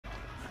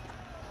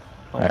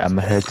Alright, I'm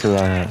head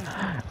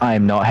to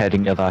I'm not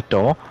heading to that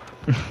door.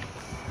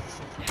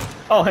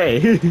 Oh, hey.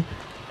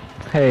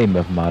 Hey,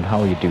 Mevman,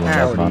 how are you doing,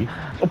 Howdy. Mevman?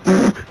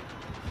 Oh,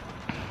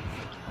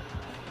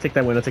 take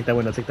that window, take that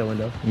window, take that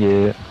window.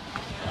 Yeah.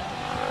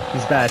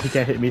 He's bad, he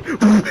can't hit me.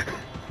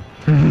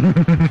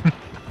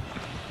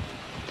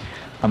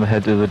 I'm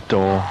head to the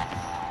door.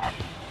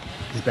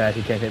 He's bad,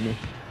 he can't hit me.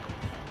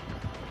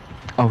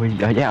 Oh,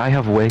 yeah, I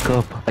have wake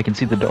up. I can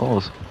see the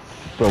doors.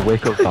 Do I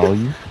wake up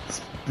value?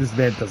 This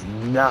man does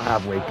not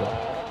have wake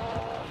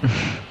up.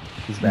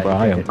 He's bad, Bro, he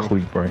I can't am hit me.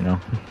 creep right now.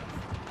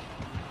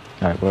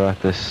 Alright, we're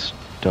at this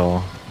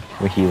door.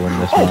 We're healing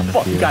this Oh man.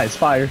 fuck, he got his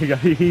fire. He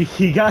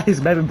got his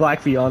Mevin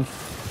Blackfeet on.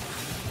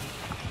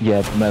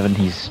 Yeah, but Mevin,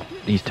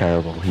 he's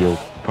terrible. He'll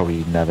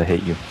probably never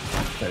hit you.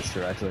 That's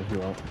true, actually. He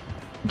won't.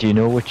 Do you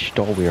know which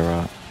door we are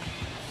at?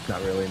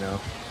 Not really, no.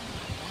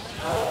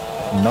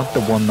 Not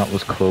the one that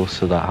was close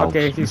to that house.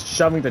 Okay, he's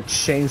shoving the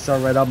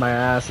chainsaw right up my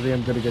ass. I think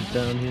I'm gonna get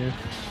down here.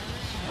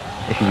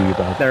 If you do your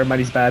bad. Never mind,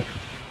 he's bad.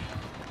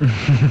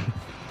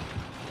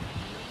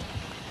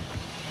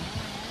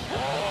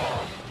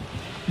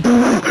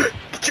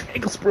 Get your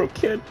ankles broke,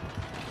 kid.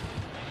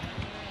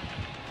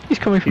 He's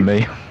coming for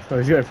me. Oh,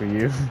 he's good for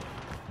you.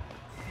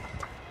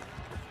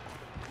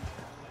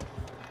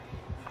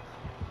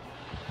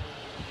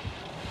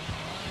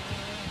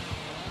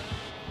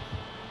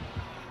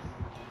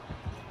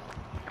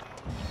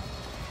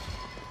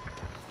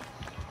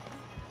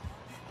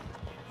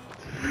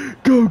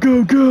 Go,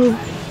 go, go!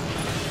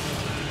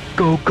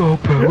 Go, go,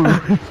 bro!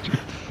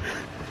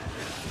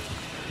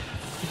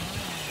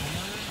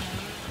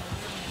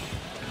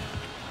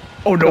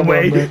 Oh, no Come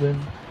way! on, Mevin.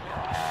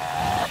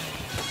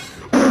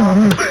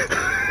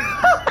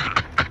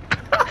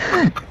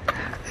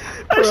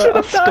 I should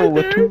have died stole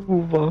a there!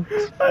 toolbox.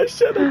 I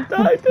should have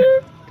died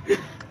there!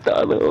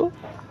 I know.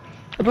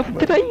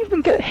 Did I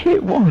even get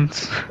hit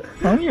once?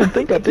 I don't even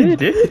think I You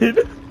did.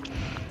 did?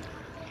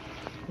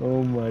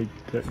 Oh my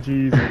god,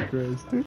 Jesus Christ.